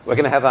We're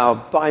going to have our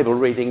Bible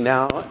reading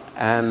now,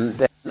 and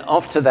then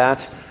after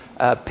that,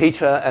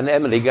 Peter and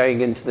Emily going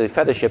into the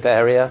fellowship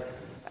area,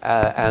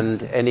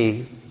 and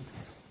anybody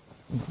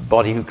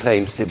who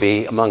claims to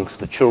be amongst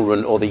the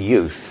children or the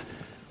youth.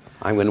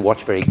 I'm going to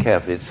watch very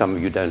carefully that some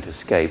of you don't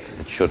escape,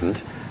 that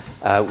shouldn't.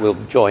 We'll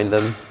join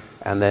them,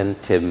 and then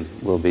Tim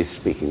will be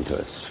speaking to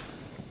us.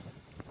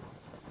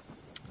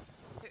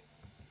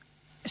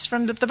 It's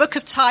from the book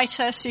of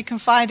Titus. You can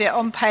find it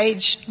on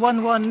page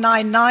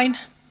 1199.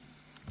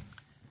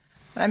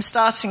 I'm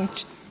starting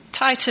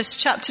Titus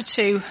chapter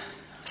 2,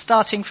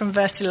 starting from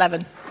verse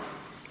 11,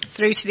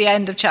 through to the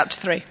end of chapter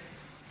 3.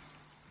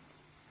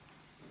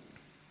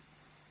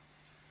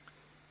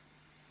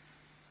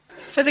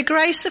 For the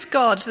grace of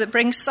God that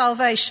brings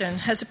salvation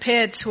has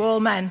appeared to all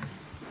men.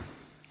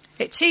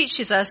 It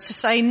teaches us to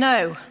say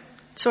no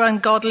to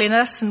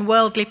ungodliness and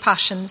worldly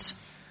passions,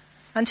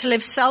 and to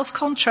live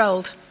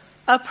self-controlled,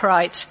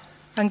 upright,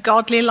 and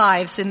godly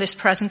lives in this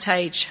present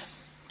age,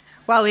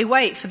 while we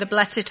wait for the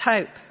blessed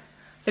hope,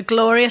 the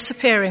glorious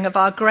appearing of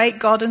our great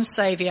God and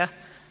Saviour,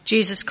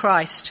 Jesus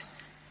Christ,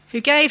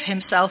 who gave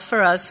himself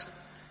for us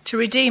to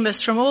redeem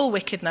us from all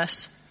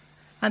wickedness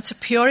and to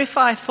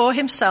purify for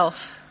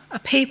himself a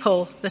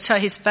people that are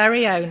his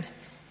very own,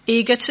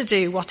 eager to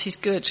do what is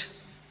good.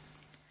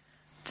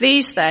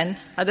 These, then,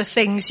 are the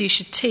things you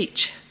should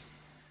teach.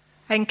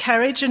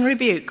 Encourage and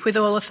rebuke with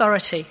all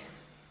authority.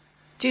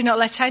 Do not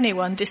let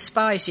anyone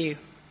despise you.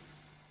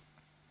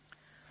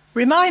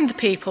 Remind the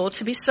people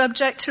to be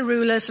subject to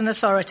rulers and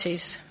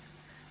authorities,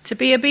 to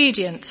be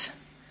obedient,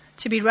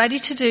 to be ready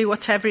to do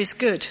whatever is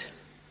good,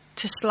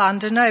 to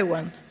slander no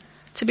one,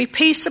 to be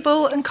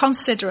peaceable and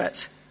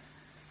considerate,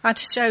 and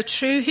to show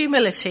true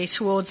humility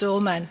towards all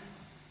men.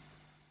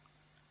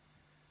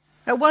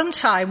 At one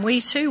time we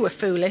too were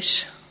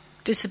foolish,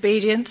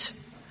 disobedient,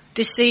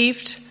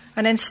 deceived,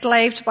 and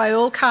enslaved by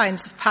all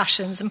kinds of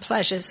passions and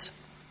pleasures.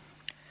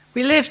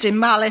 We lived in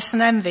malice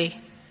and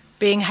envy,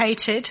 being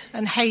hated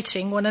and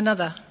hating one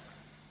another.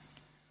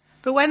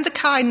 But when the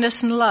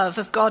kindness and love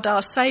of God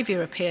our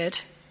Saviour appeared,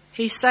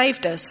 he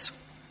saved us,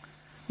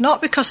 not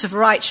because of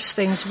righteous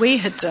things we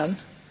had done,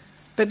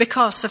 but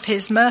because of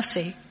his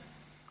mercy.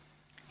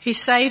 He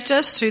saved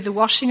us through the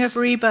washing of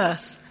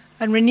rebirth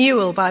and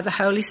renewal by the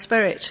Holy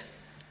Spirit,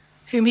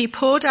 whom he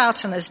poured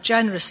out on us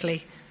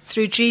generously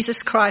through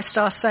Jesus Christ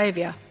our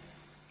Saviour,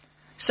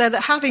 so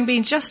that having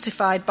been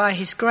justified by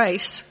his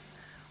grace,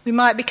 we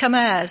might become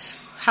heirs,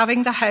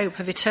 having the hope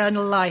of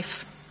eternal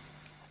life.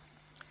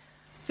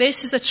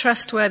 This is a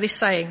trustworthy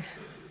saying,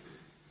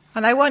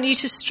 and I want you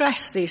to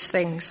stress these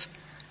things,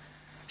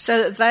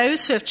 so that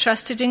those who have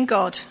trusted in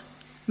God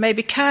may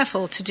be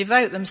careful to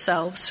devote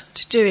themselves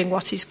to doing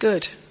what is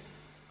good.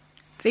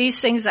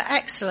 These things are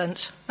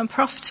excellent and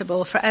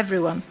profitable for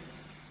everyone.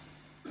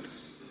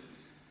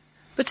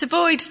 But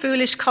avoid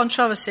foolish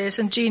controversies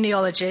and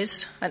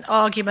genealogies and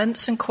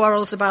arguments and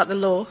quarrels about the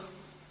law,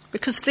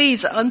 because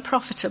these are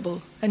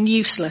unprofitable and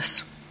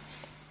useless.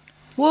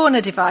 Warn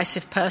a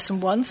divisive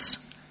person once,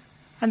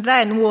 and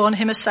then warn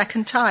him a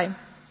second time.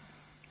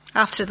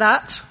 After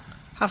that,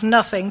 have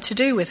nothing to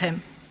do with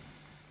him.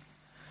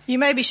 You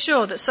may be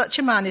sure that such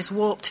a man is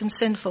warped and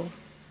sinful.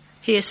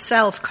 He is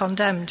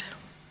self-condemned.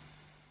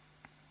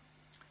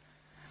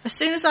 As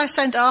soon as I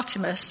send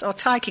Artemas or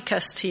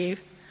Tychicus to you,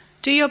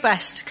 do your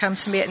best to come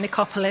to me at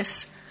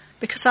Nicopolis,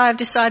 because I have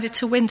decided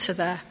to winter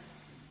there.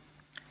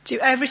 Do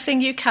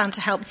everything you can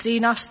to help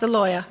Zenas the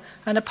lawyer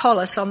and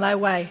Apollos on their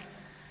way,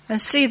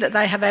 and see that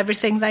they have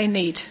everything they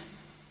need.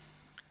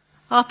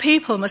 Our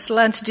people must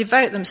learn to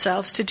devote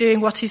themselves to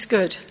doing what is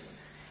good,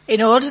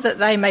 in order that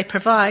they may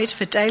provide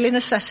for daily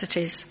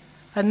necessities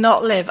and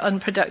not live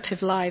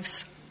unproductive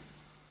lives.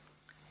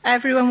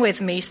 Everyone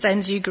with me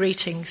sends you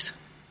greetings.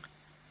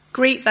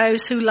 Greet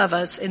those who love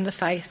us in the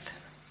faith.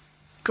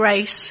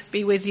 Grace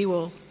be with you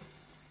all.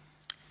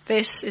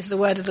 This is the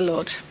word of the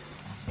Lord.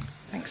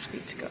 Thanks be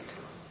to God.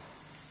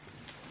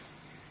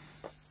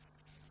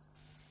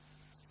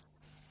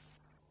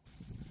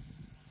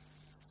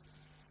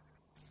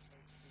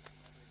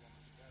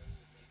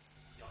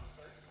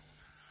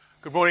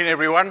 Good morning,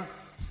 everyone.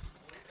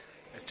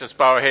 Let's just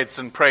bow our heads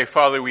and pray.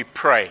 Father, we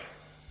pray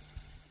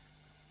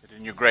that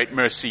in your great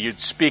mercy you'd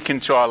speak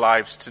into our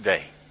lives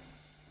today.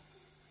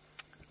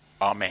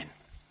 Amen.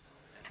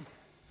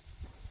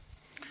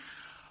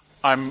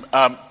 I'm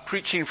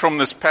preaching from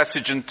this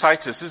passage in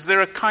Titus. Is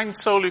there a kind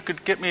soul who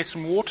could get me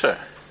some water?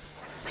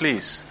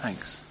 Please,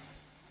 thanks.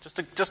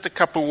 Just a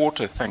cup of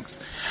water, thanks.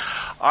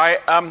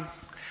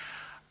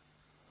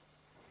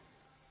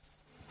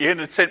 Ian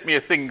had sent me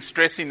a thing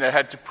stressing they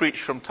had to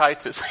preach from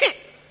Titus.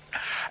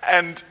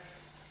 And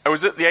I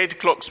was at the 8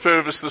 o'clock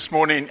service this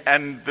morning,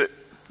 and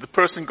the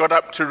person got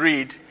up to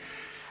read,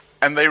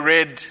 and they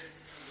read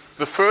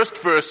the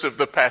first verse of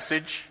the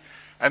passage,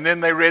 and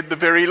then they read the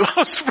very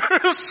last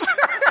verse.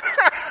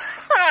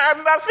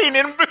 Nothing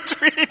in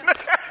between.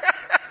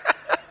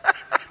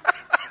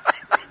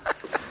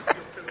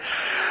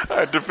 I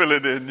had to fill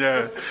it in,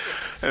 yeah.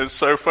 It's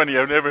so funny.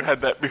 I've never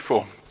had that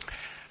before.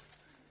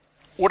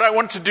 What I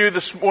want to do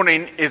this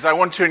morning is I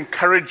want to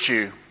encourage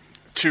you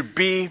to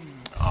be...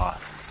 Oh,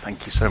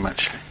 thank you so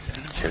much.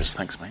 Cheers,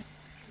 thanks, mate.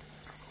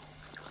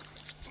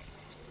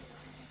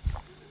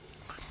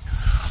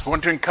 I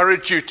want to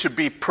encourage you to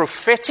be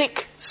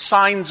prophetic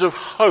signs of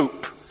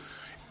hope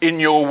in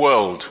your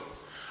world.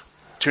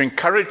 To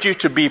encourage you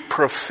to be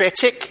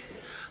prophetic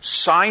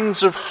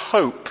signs of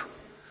hope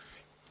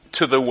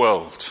to the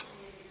world.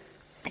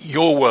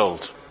 Your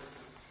world.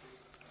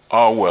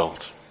 Our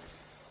world.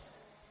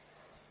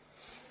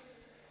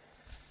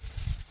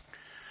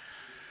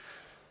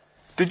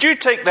 Did you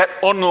take that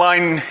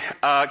online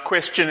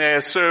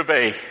questionnaire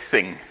survey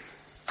thing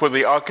for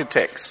the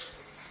architects?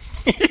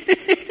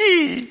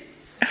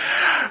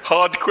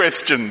 Hard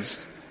questions.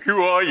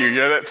 Who are you? You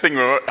know that thing,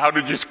 how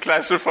did you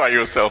classify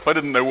yourself? I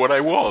didn't know what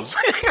I was.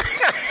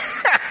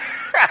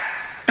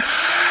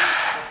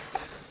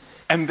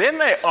 And then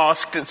they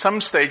asked at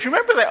some stage,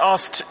 remember they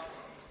asked,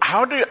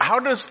 how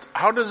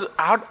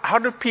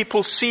do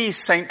people see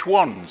St.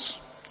 Wands?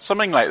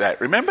 Something like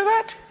that. Remember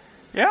that?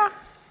 Yeah?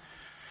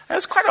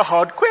 That's quite a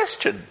hard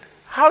question.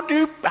 How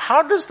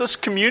does this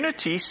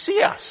community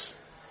see us?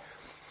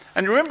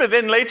 And remember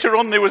then later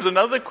on there was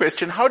another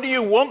question, how do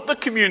you want the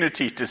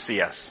community to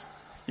see us?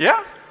 Yeah?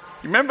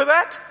 You remember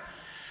that?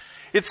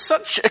 It's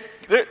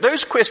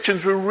those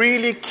questions were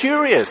really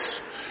curious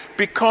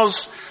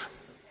because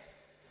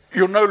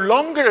you're no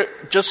longer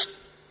just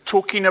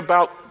talking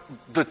about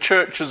the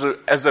church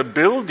as a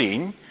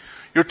building,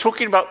 you're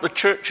talking about the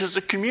church as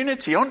a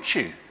community, aren't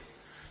you?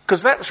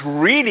 Because that's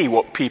really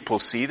what people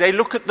see. They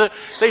look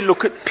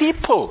at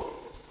people.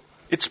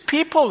 It's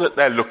people that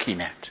they're looking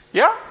at.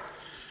 Yeah?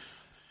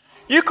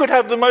 You could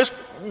have the most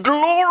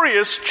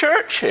glorious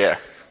church here.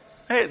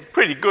 Hey, it's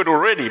pretty good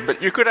already,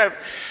 but you could have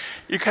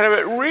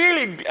it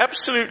really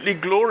absolutely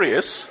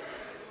glorious.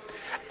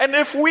 And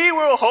if we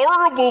were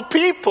horrible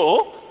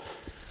people,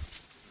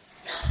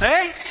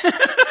 hey,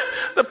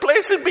 the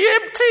place would be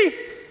empty.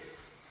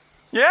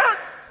 Yeah?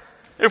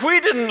 If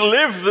we didn't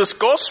live this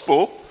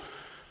gospel,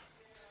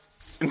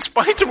 in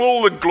spite of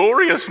all the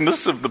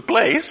gloriousness of the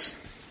place,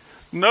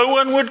 no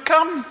one would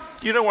come.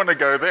 You don't want to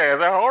go there.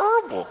 They're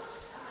horrible.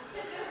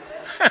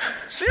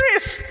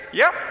 Serious?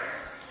 Yep.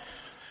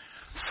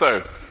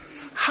 So,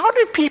 how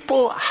do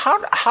people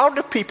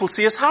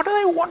see us? How do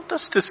they want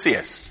us to see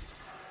us?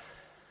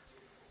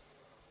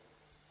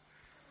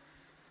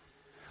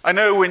 I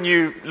know when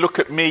you look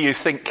at me, you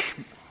think,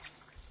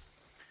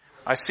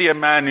 I see a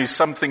man who's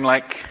something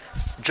like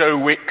Joe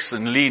Wicks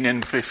and Lean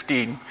In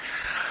 15,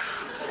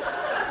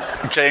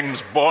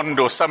 James Bond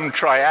or some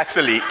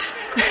triathlete.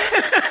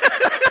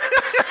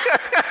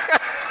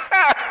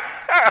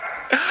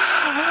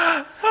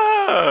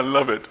 I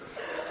love it.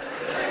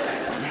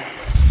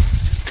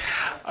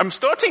 I'm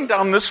starting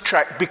down this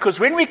track because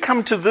when we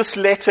come to this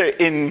letter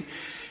in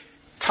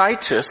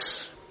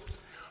Titus,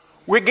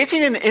 we're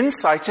getting an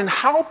insight in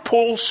how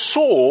Paul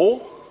saw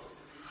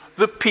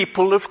the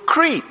people of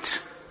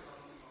Crete.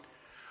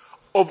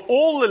 Of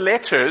all the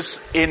letters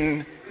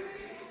in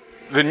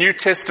the New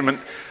Testament,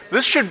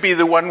 this should be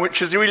the one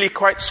which is really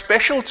quite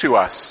special to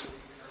us,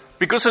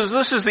 because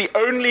this is the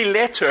only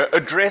letter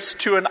addressed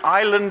to an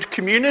island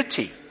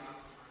community.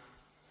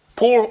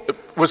 Paul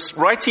was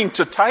writing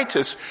to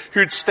Titus,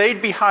 who'd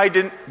stayed behind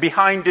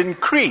in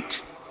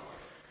Crete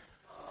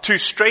to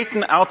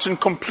straighten out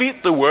and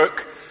complete the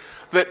work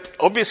that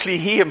obviously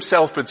he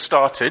himself had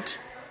started.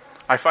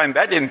 I find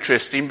that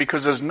interesting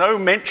because there's no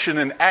mention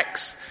in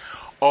Acts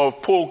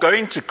of Paul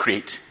going to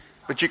Crete,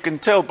 but you can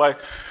tell by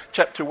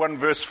chapter 1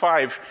 verse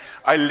 5,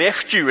 I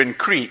left you in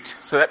Crete.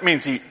 So that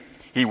means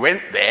he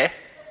went there,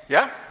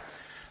 yeah?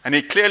 And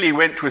he clearly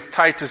went with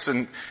Titus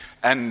and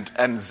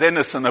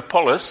Zenos and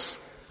Apollos,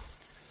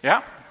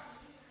 yeah?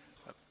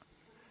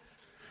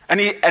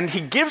 And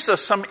he gives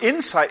us some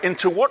insight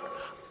into what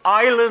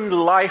island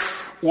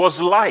life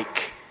was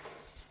like.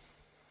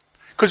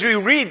 Because you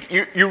read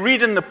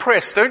in the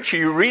press, don't you?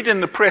 You read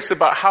in the press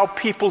about how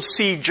people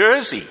see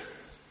Jersey.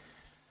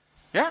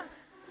 Yeah?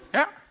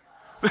 Yeah?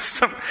 There's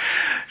some,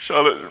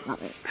 Charlotte,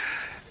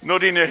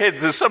 nodding her head,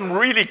 there's some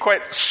really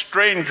quite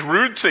strange,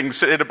 rude things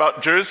said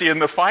about Jersey and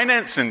the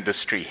finance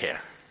industry here.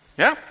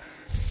 Yeah?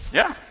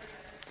 Yeah.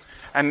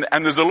 And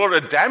there's a lot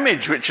of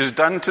damage which is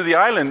done to the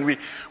island.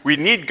 We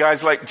need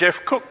guys like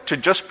Jeff Cook to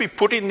just be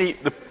putting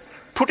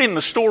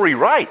the story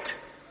right.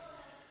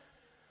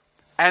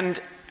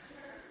 And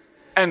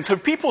so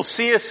people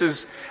see us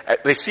as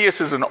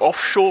an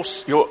offshore.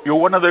 You're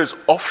one of those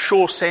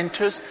offshore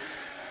centers,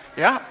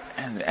 yeah.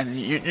 And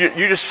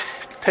you're just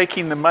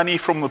taking the money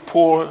from the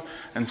poor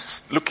and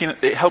looking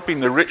at helping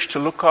the rich to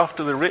look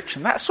after the rich,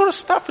 and that sort of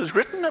stuff is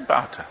written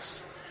about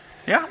us,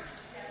 yeah.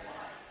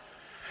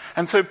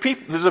 And so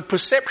there's a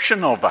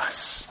perception of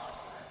us.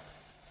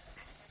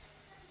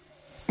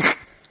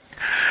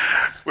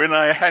 When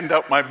I hand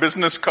out my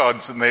business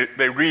cards and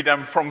they read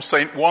I'm from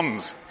St.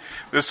 Wands,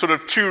 there's sort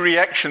of two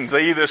reactions.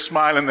 They either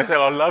smile and they say,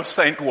 I love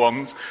St.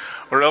 Wands,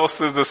 or else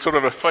there's a sort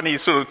of a funny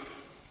sort of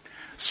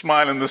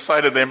smile on the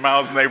side of their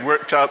mouths, and they've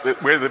worked out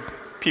that we're the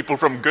people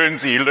from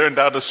Guernsey who learned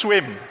how to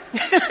swim.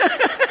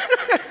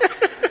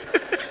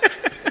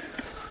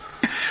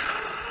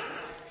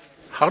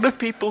 How do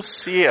people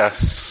see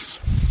us?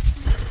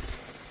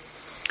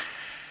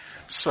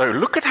 So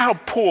look at how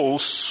Paul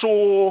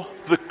saw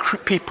the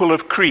people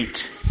of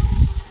Crete.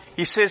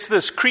 He says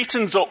this: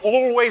 Cretans are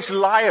always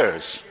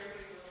liars,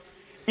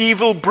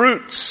 evil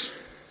brutes,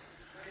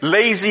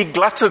 lazy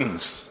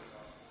gluttons.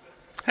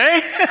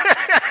 Hey?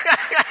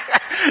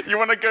 You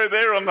want to go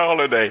there on the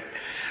holiday?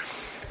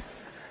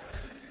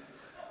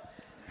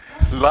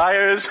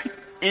 Liars,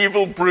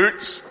 evil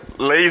brutes,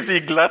 lazy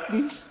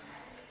gluttons.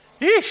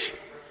 Yeesh.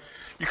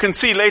 You can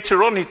see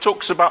later on he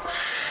talks about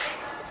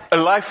a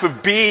life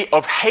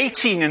of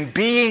hating and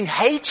being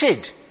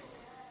hated.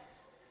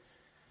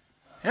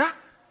 Yeah?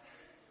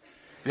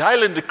 The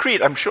island of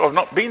Crete, I'm sure I've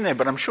not been there,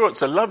 but I'm sure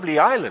it's a lovely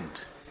island.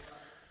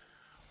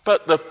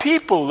 But the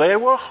people there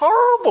were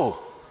horrible.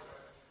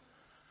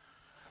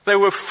 They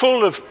were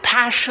full of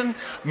passion,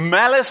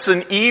 malice,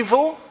 and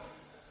evil.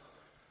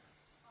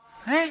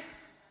 Hey?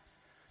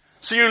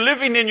 So you're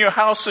living in your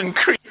house in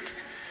Crete.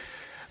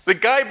 The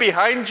guy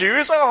behind you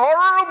is a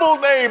horrible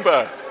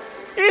neighbor.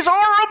 He's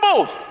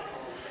horrible.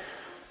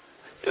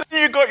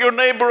 Then you got your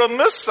neighbor on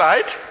this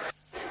side.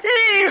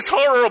 He's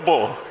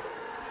horrible.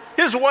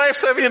 His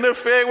wife's having an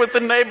affair with the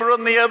neighbor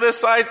on the other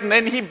side, and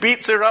then he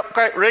beats her up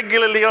quite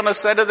regularly on a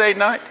Saturday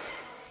night.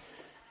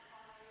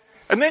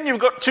 And then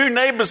you've got two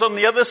neighbors on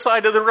the other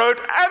side of the road,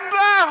 and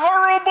they're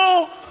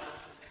horrible.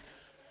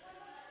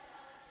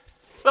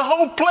 The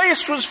whole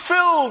place was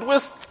filled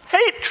with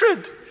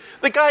hatred.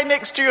 The guy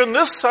next to you on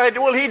this side,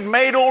 well, he'd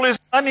made all his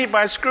money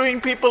by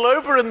screwing people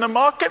over in the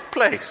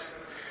marketplace.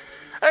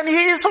 And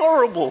he's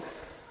horrible.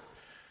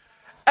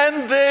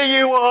 And there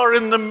you are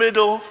in the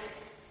middle.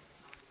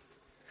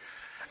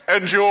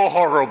 And you're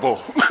horrible.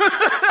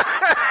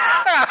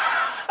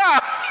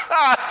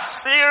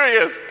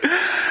 Serious.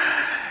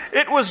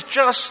 It was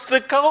just the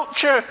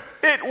culture.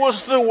 It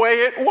was the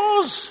way it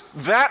was.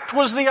 That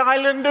was the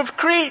island of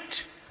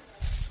Crete.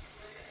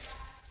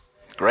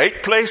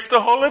 Great place to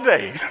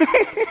holiday.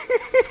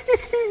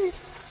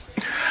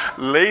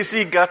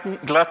 Lazy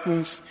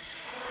gluttons,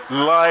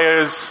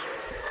 liars,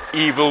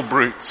 evil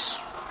brutes.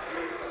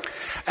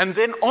 And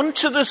then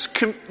onto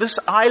this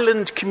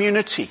island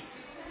community,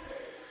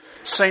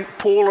 St.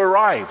 Paul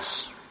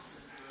arrives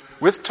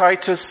with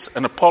Titus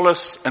and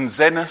Apollos and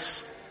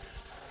Zenas,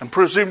 and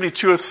presumably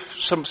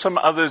some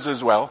others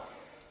as well.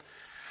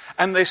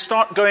 And they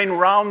start going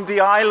round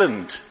the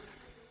island.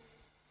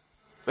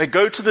 They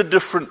go to the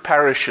different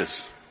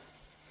parishes.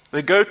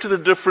 They go to the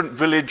different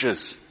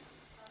villages.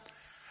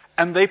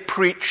 And they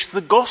preach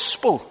the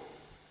gospel.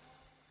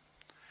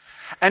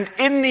 And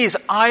in these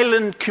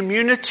island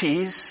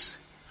communities,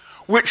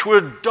 which were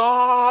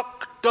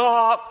dark,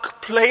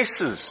 dark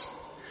places,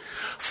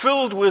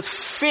 filled with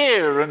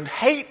fear and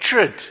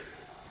hatred,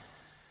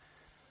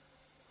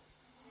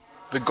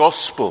 the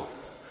gospel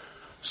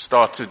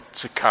started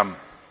to come.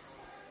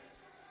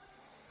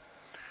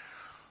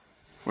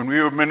 When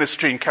we were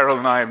ministering, Carol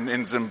and I,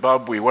 in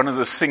Zimbabwe, one of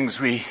the things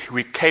we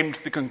came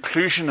to the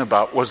conclusion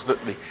about was that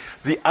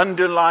the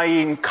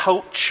underlying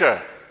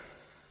culture,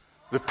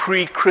 the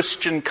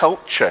pre-Christian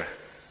culture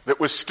that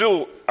was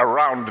still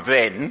around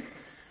then,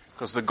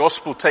 because the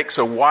gospel takes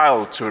a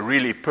while to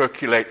really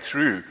percolate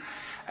through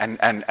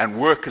and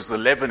work as the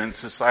leaven in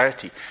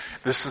society.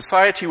 The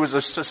society was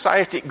a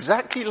society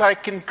exactly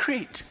like in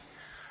Crete.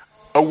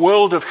 A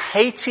world of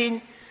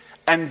hating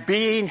and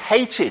being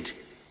hated.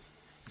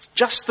 It's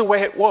just the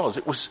way it was.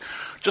 It was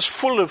just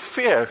full of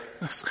fear.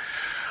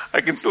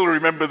 I can still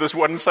remember this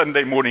one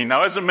Sunday morning.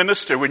 Now, as a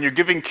minister, when you're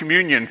giving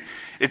communion,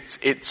 it's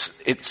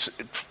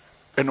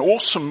an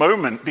awesome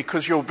moment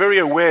because you're very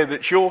aware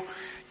that you're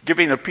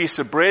giving a piece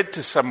of bread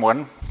to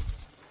someone,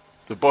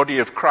 the body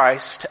of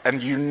Christ,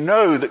 and you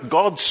know that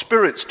God's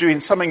Spirit's doing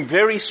something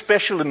very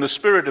special in the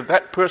spirit of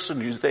that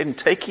person who's then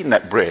taking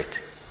that bread.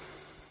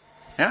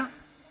 Yeah?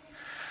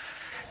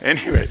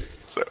 Anyway,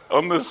 so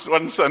on this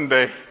one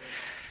Sunday,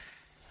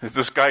 there's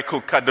this guy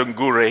called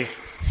Kadungure.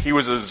 He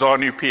was a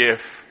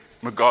ZANU-PF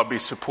Mugabe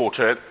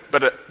supporter,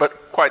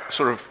 but quite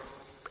sort of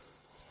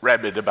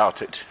rabid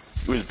about it.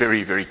 He was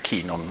very, very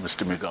keen on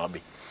Mr.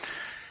 Mugabe,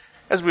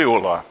 as we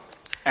all are.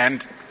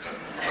 And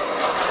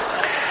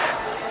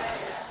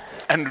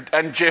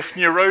Jeff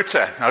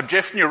Nyarota. Now,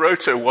 Jeff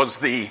Nyarota was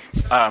the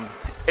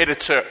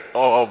editor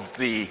of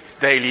the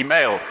Daily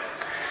Mail,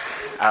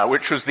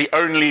 which was the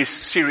only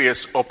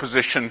serious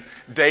opposition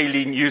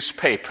daily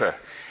newspaper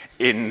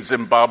in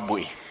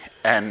Zimbabwe.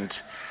 And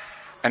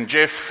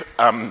Jeff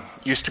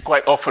used to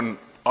quite often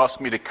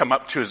ask me to come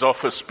up to his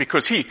office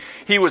because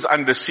he was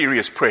under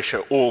serious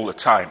pressure all the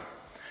time.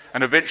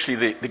 And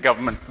eventually the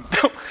government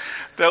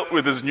dealt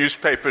with his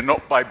newspaper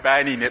not by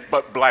banning it,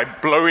 but by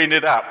blowing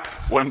it up.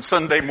 One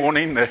Sunday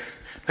morning,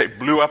 they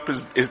blew up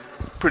his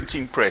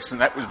printing press,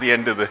 and that was the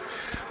end of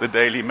the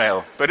Daily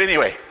Mail. But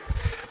anyway,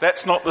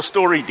 that's not the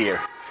story,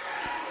 dear.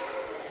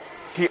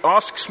 He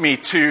asks me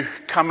to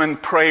come and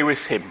pray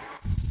with him.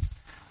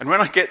 And when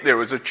I get there, it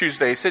was a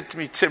Tuesday, he said to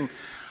me, Tim,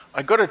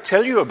 I got to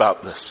tell you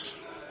about this.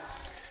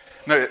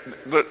 No,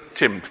 look,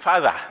 Tim,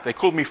 Father. They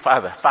called me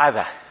Father.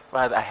 Father,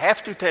 I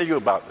have to tell you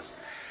about this.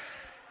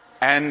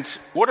 And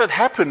what had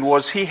happened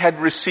was he had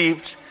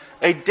received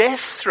a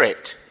death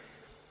threat.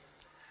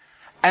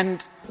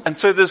 And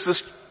so there's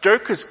this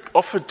joker's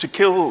offered to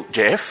kill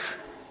Jeff.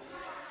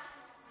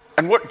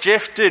 And what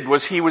Jeff did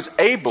was he was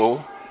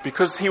able,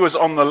 because he was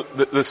on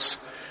this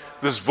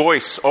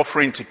voice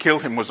offering to kill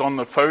him was on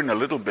the phone a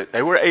little bit,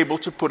 they were able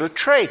to put a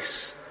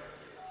trace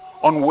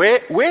on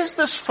where's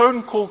this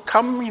phone call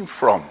coming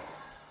from.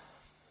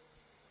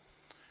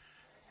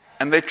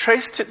 And they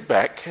traced it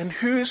back, and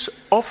whose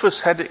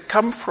office had it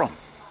come from?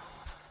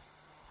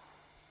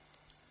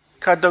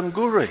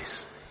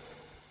 Kadangure's.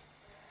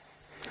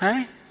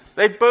 Hey?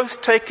 They'd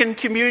both taken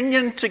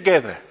communion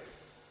together.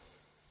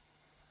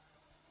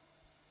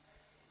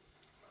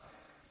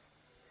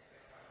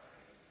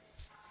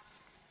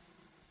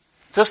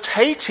 Just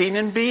hating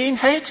and being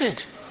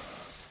hated.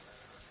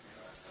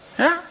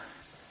 Yeah?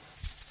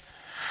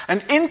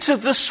 And into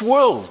this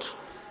world,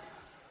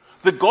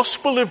 the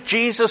gospel of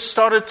Jesus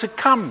started to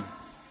come.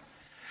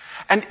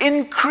 And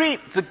in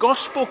Crete, the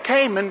gospel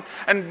came,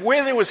 and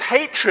where there was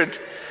hatred,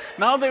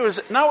 now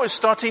it's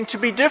starting to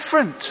be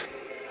different.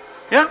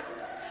 Yeah?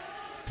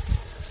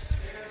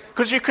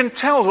 Because you can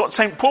tell what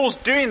St. Paul's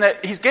doing,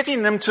 that he's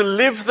getting them to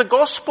live the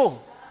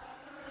gospel.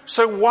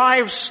 So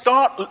wives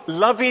start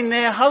loving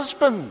their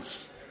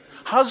husbands.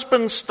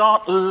 Husbands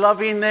start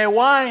loving their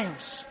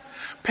wives.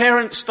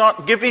 Parents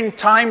start giving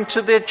time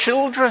to their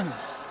children.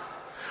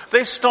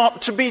 They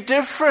start to be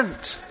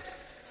different.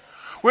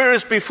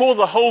 Whereas before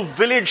the whole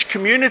village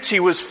community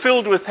was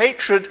filled with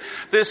hatred,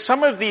 there's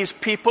some of these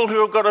people who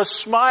have got a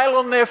smile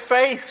on their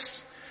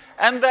face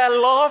and they're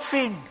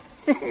laughing.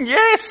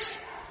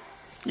 Yes.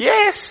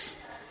 Yes.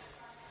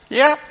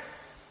 Yeah.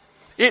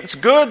 It's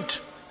good.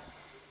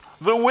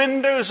 The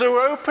windows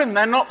are open.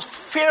 They're not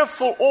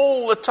fearful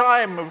all the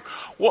time of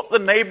what the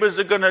neighbors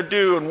are going to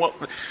do and what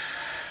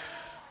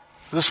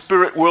the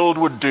spirit world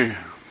would do.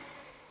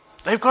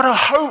 They've got a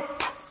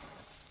hope.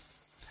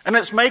 And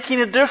it's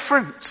making a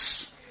difference.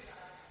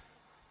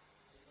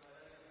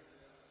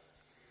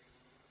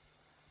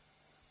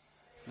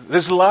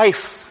 There's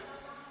life,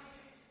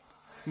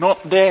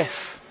 not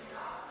death.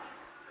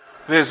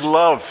 There's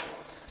love,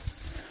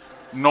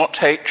 not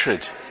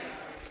hatred.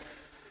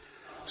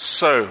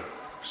 So,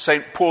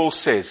 St. Paul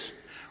says,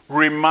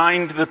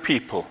 remind the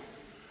people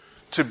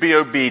to be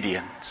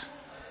obedient,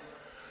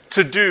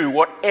 to do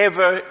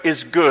whatever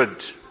is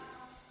good,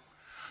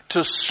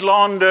 to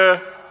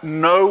slander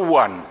no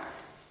one,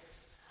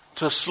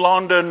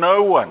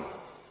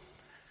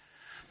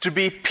 to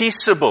be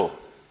peaceable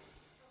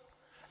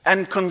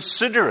and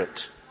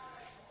considerate,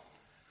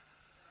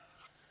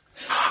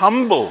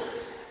 humble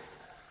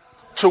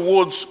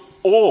towards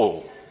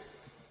all.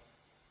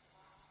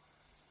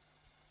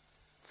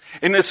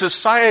 In a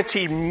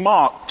society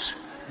marked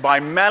by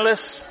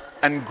malice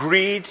and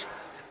greed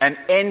and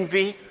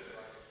envy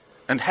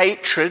and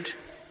hatred,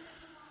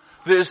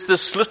 there's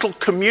this little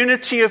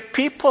community of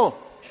people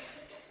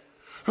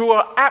who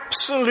are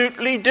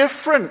absolutely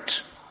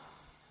different.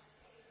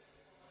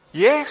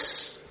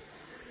 Yes.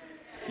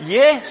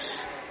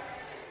 Yes.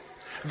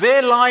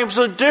 Their lives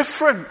are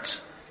different.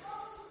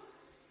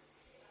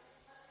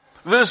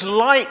 There's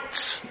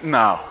light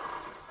now.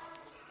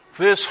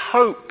 There's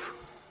hope.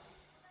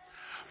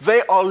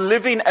 They are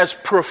living as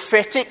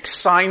prophetic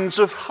signs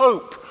of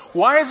hope.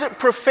 Why is it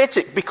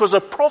prophetic? Because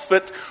a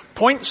prophet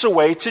points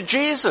away to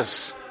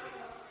Jesus.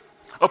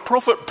 A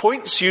prophet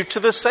points you to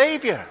the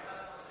Savior.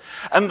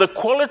 And the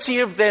quality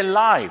of their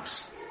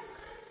lives,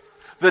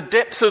 the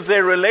depth of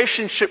their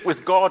relationship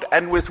with God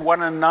and with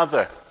one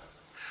another,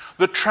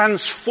 the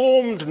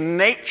transformed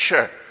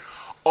nature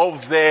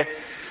of their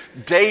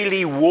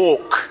daily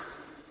walk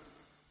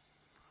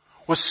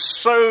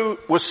was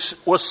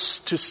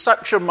to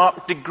such a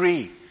marked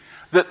degree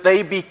that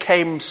they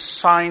became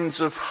signs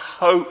of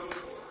hope,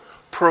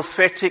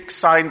 prophetic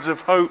signs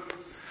of hope.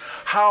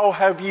 How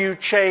have you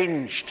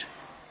changed?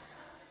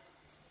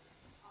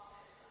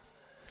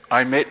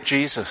 I met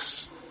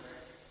Jesus.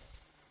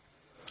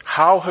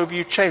 How have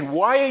you changed?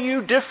 Why are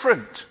you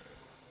different?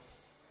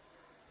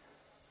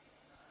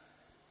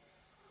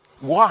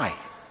 Why?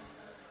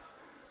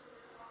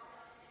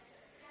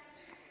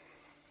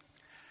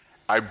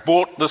 I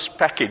bought this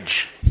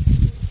package.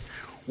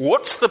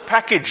 What's the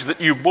package that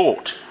you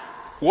bought?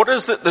 What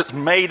is it that's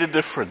made a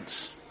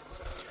difference?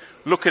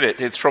 Look at it.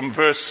 It's from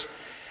verse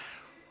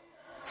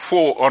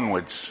 4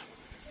 onwards.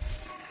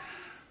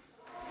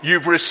 You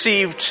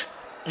received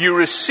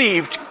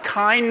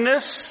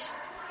kindness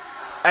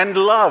and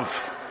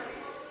love.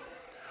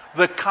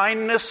 The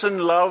kindness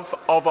and love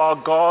of our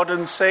God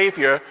and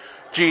Savior,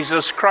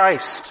 Jesus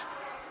Christ.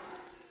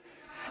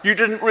 You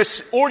didn't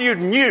receive, all you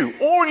knew,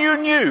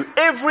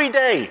 every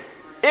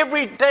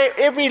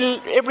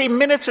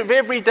minute of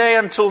every day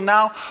until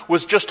now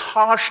was just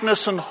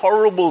harshness and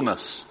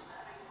horribleness.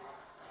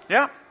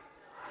 Yeah?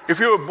 If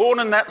you were born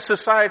in that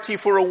society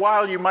for a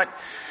while,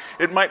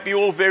 it might be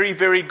all very,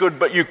 very good,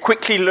 but you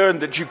quickly learned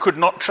that you could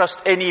not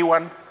trust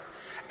anyone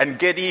and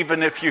get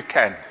even if you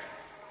can.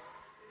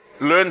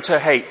 Learn to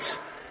hate.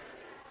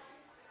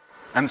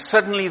 And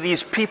suddenly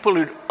these people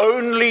who'd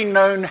only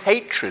known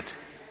hatred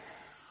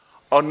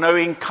are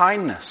knowing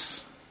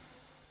kindness.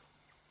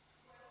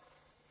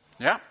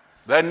 Yeah,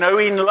 they're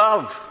knowing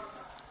love.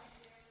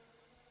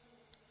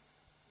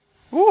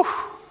 Woo!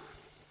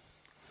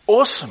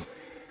 Awesome.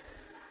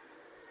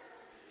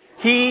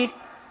 He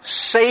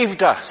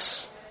saved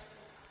us.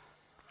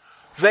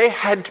 They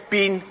had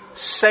been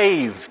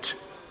saved.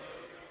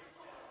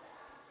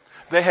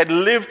 They had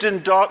lived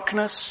in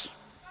darkness,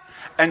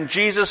 and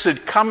Jesus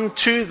had come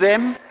to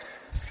them,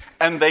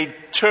 and they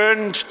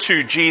turned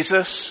to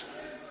Jesus,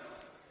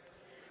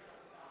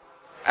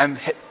 and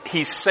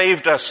he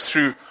saved us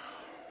through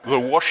the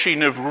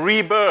washing of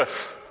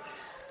rebirth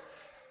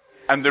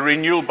and the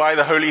renewal by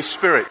the Holy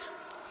Spirit.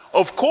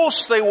 Of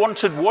course they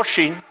wanted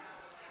washing.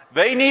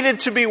 They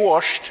needed to be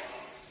washed.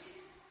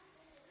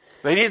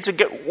 They needed to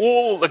get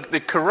all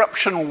the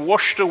corruption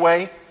washed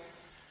away.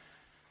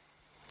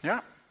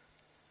 Yeah.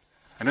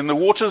 And in the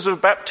waters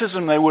of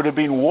baptism they would have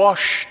been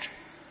washed.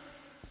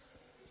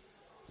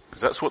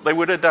 Because that's what they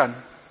would have done.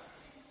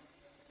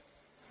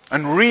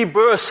 And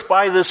rebirth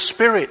by the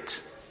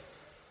Spirit.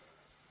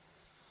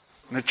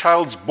 When a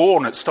child's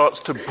born, it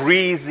starts to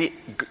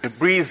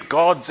breathe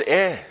God's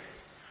air.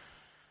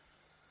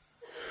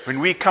 When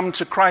we come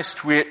to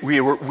Christ, we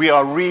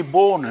are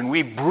reborn, and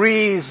we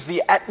breathe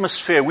the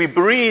atmosphere. We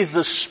breathe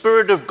the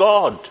Spirit of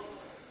God,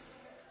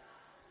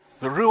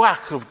 the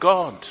Ruach of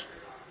God.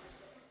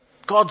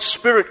 God's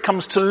Spirit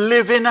comes to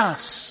live in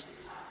us.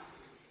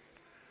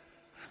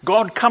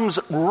 God comes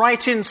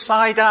right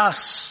inside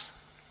us,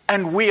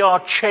 and we are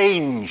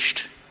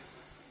changed.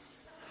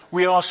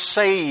 We are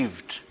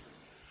saved.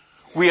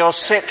 We are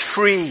set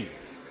free.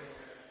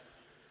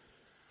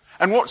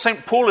 And what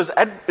St. Paul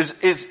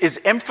is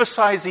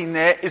emphasizing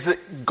there is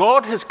that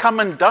God has come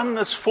and done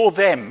this for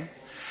them,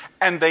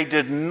 and they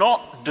did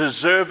not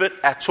deserve it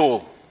at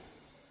all.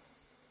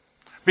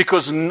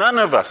 Because none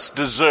of us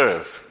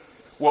deserve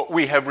what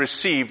we have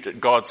received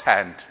at God's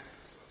hand.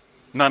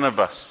 None of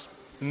us.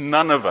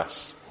 None of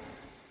us.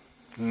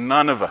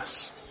 None of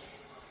us.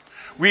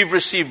 We've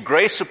received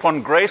grace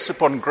upon grace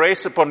upon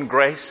grace upon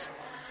grace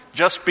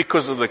just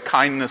because of the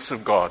kindness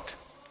of God,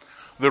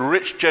 the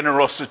rich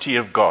generosity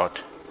of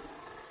God.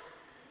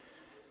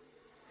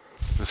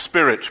 The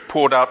Spirit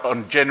poured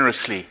out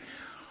generously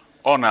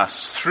on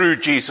us through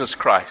Jesus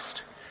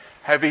Christ.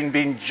 Having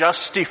been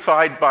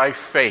justified by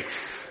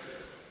faith,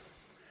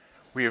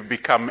 we have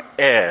become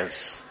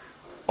heirs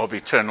of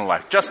eternal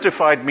life.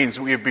 Justified means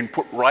we have been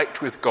put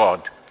right with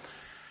God,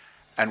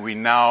 and we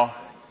now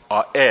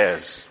are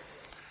heirs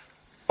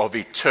of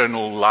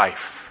eternal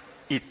life.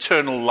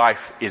 Eternal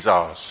life is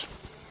ours.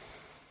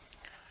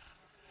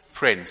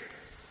 Friends,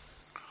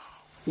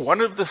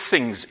 one of the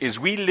things is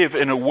we live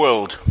in a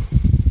world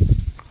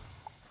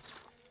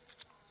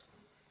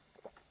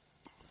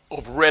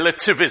of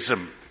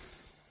relativism.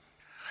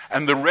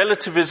 And the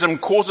relativism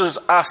causes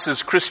us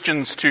as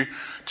Christians to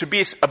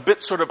be a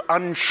bit sort of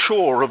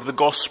unsure of the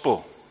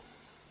gospel.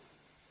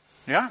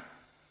 Yeah?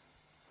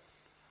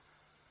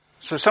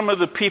 So some of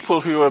the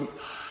people who are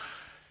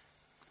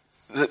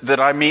that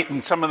I meet,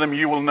 and some of them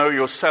you will know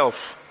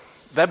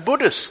yourself, they're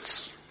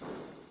Buddhists.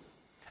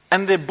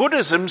 And their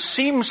Buddhism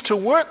seems to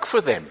work for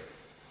them.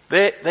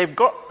 They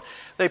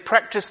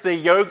practice their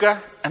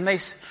yoga, and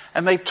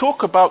they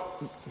talk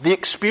about the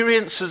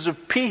experiences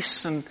of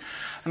peace and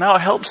how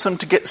it helps them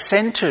to get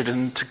centered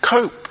and to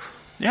cope.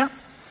 Yeah?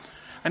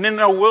 And in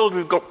our world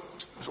we've got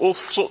all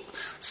sorts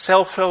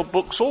self-help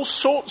books, all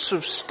sorts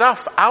of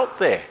stuff out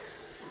there.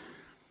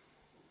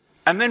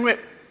 And then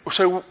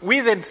we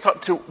then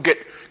start to get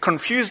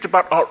confused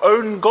about our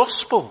own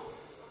gospel.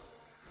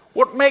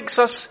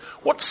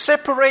 What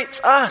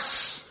separates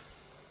us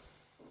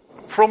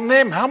from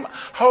them? How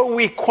are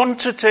we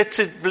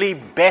quantitatively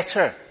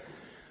better?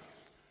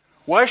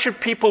 Why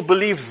should people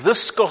believe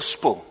this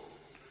gospel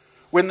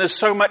when there's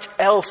so much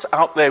else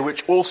out there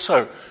which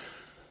also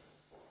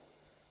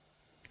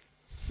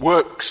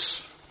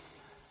works?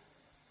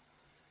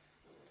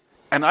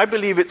 And I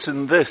believe it's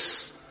in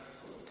this.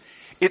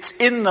 It's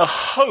in the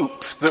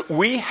hope that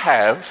we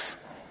have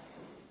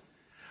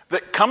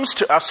that comes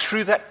to us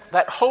through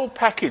that whole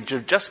package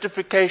of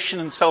justification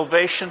and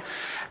salvation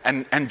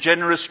and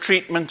generous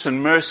treatment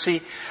and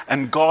mercy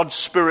and God's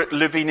Spirit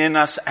living in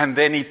us and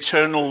then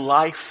eternal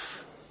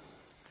life.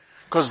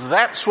 Because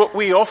that's what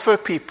we offer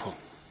people.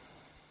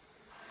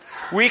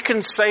 We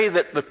can say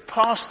that the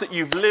past that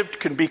you've lived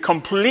can be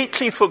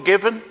completely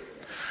forgiven,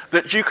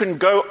 that you can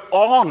go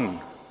on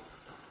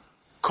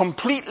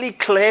completely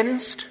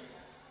cleansed,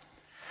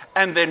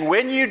 and then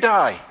when you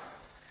die,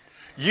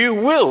 you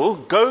will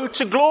go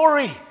to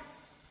glory.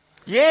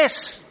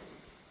 Yes.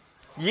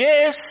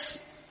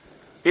 Yes.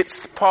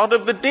 It's part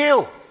of the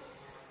deal.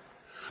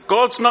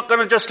 God's not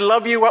going to just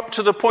love you up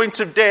to the point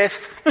of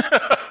death.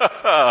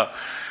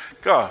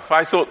 God, if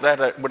I thought that,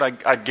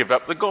 I'd give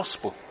up the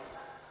gospel.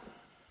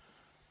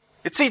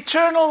 It's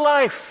eternal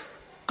life.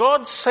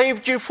 God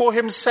saved you for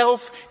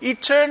himself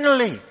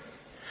eternally.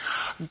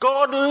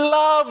 God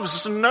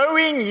loves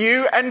knowing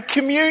you and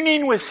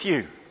communing with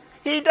you.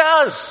 He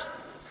does.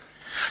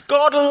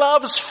 God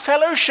loves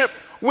fellowship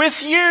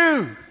with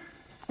you.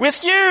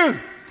 With you.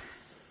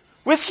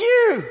 With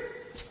you.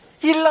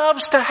 He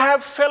loves to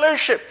have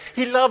fellowship.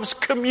 He loves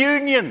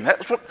communion.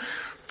 That's what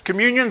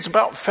communion's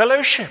about,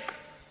 fellowship.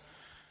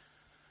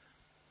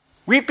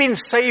 We've been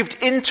saved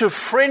into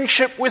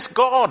friendship with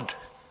God.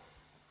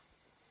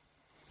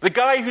 The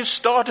guy who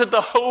started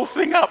the whole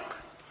thing up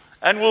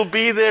and will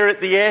be there at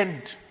the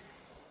end.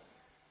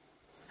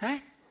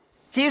 Hey?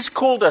 He's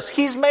called us.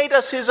 He's made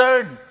us his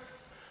own.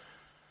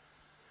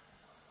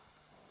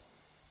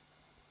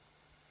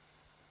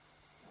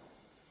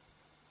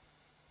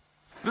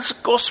 This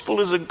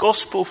gospel is a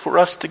gospel for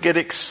us to get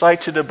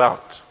excited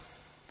about.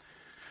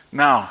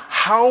 Now,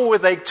 how were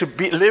they to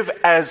live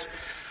as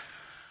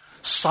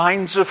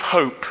signs of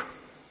hope?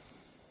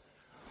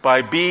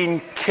 By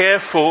being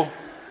careful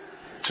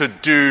to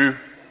do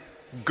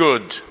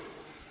good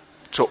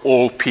to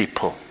all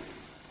people.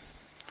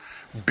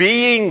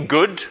 Being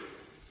good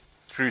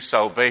through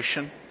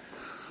salvation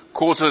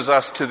causes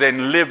us to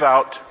then live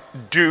out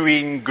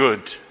doing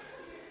good.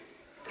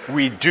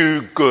 We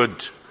do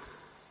good.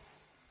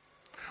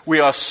 We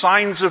are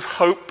signs of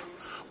hope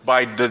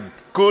by the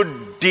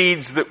good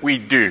deeds that we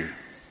do.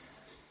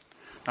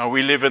 Now,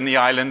 we live in the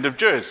island of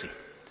Jersey.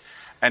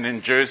 And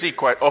in Jersey,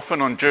 quite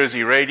often on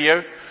Jersey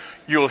radio,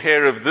 you'll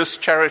hear of this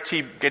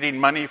charity getting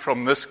money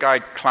from this guy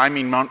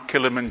climbing Mount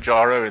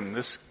Kilimanjaro and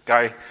this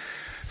guy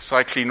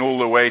cycling all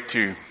the way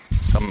to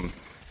some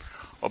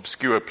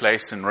obscure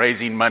place and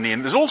raising money.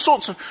 And there's all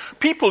sorts of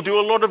people do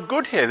a lot of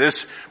good here.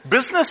 There's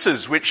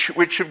businesses which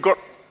have got,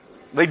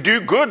 they do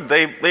good.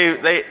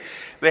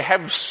 They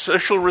have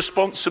social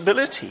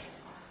responsibility.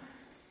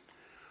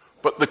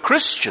 But the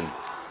Christian,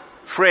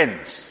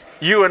 friends,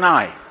 you and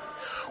I,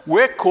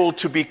 we're called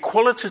to be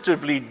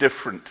qualitatively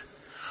different.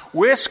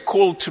 We're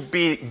called to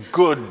be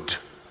good.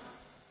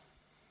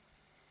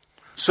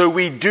 So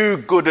we do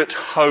good at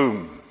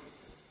home.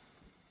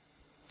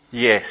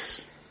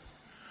 Yes.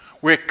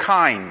 We're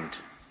kind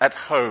at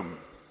home.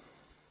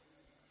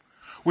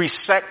 We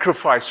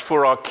sacrifice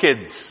for our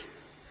kids.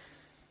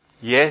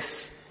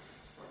 Yes.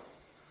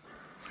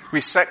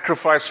 We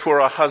sacrifice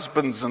for our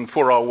husbands and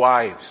for our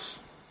wives.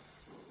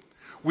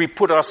 We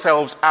put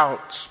ourselves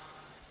out.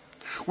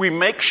 We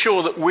make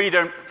sure that we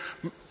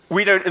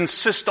don't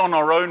insist on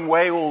our own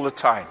way all the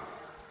time.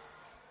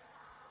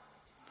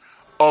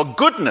 Our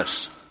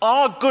goodness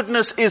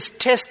is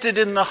tested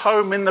in the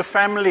home, in the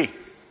family.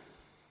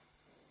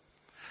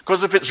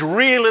 Because if it's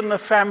real in the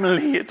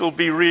family, it'll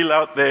be real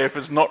out there. If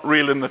it's not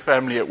real in the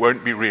family, it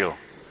won't be real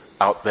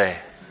out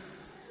there.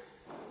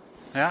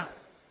 Yeah?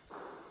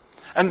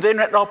 And then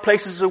at our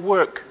places of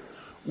work,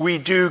 we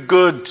do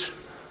good.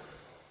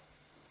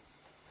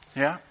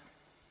 Yeah?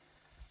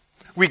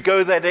 We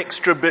go that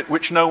extra bit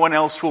which no one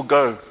else will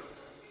go.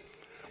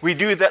 We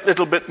do that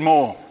little bit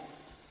more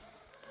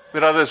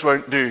that others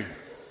won't do.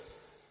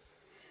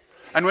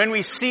 And when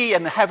we see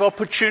and have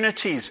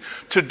opportunities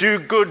to do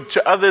good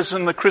to others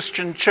in the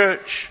Christian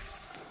church,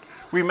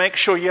 we make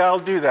sure, yeah, I'll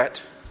do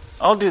that.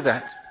 I'll do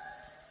that.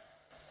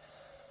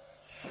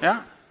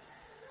 Yeah?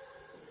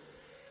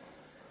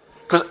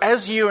 Because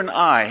as you and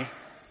I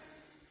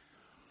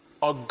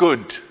are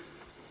good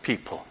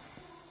people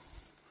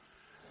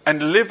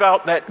and live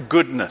out that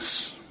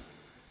goodness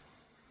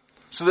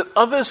so that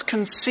others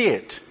can see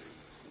it,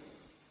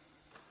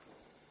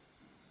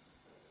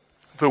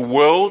 the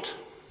world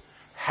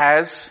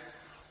has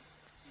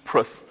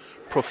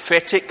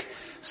prophetic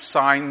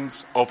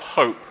signs of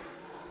hope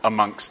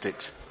amongst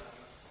it.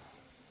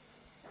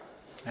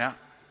 Yeah?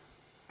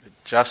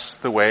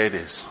 Just the way it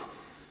is.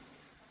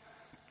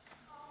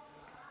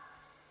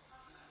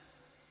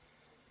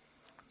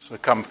 So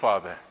come,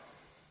 Father.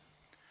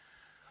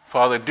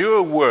 Father, do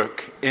a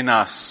work in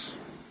us,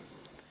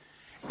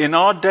 in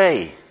our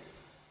day,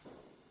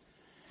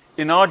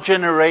 in our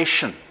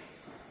generation.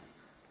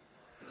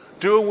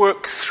 Do a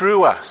work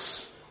through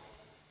us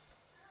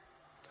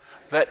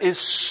that is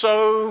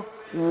so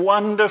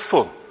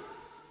wonderful.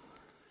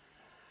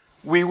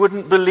 We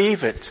wouldn't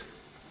believe it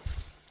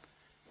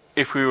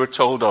if we were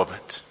told of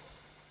it.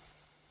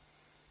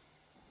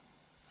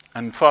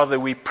 And Father,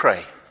 we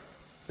pray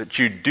that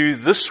you do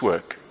this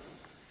work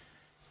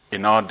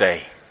in our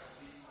day.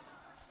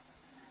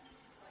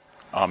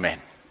 Amen.